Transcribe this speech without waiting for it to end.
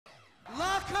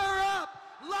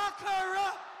Lock her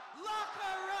up! Lock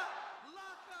her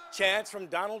up! Chants from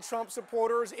Donald Trump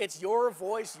supporters, it's your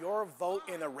voice, your vote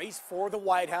in the race for the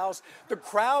White House. The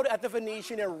crowd at the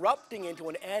Venetian erupting into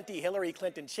an anti-Hillary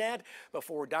Clinton chant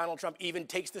before Donald Trump even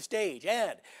takes the stage.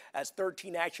 And as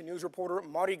 13 Action News reporter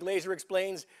Marty Glazer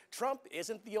explains, Trump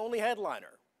isn't the only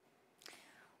headliner.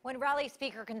 When rally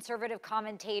speaker conservative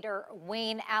commentator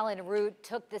Wayne Allen Root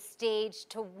took the stage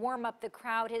to warm up the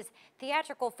crowd, his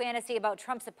theatrical fantasy about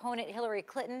Trump's opponent Hillary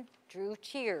Clinton drew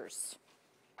cheers.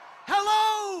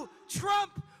 Hello,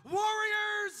 Trump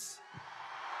warriors!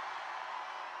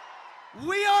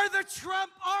 We are the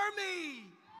Trump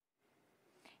army!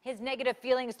 His negative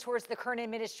feelings towards the current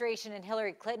administration and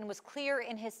Hillary Clinton was clear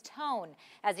in his tone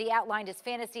as he outlined his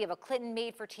fantasy of a Clinton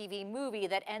made-for-TV movie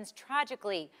that ends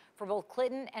tragically for both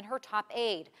Clinton and her top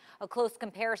aide, a close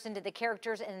comparison to the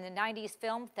characters in the 90s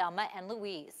film Thelma and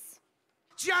Louise.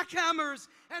 Jackhammers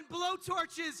and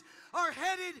blowtorches are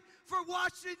headed for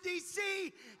Washington, D.C.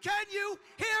 Can you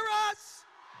hear us?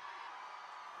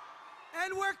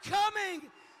 And we're coming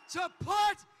to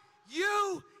put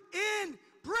you in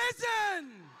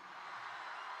prison!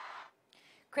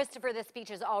 Christopher, this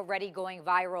speech is already going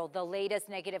viral. The latest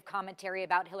negative commentary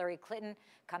about Hillary Clinton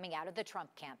coming out of the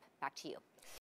Trump camp. Back to you.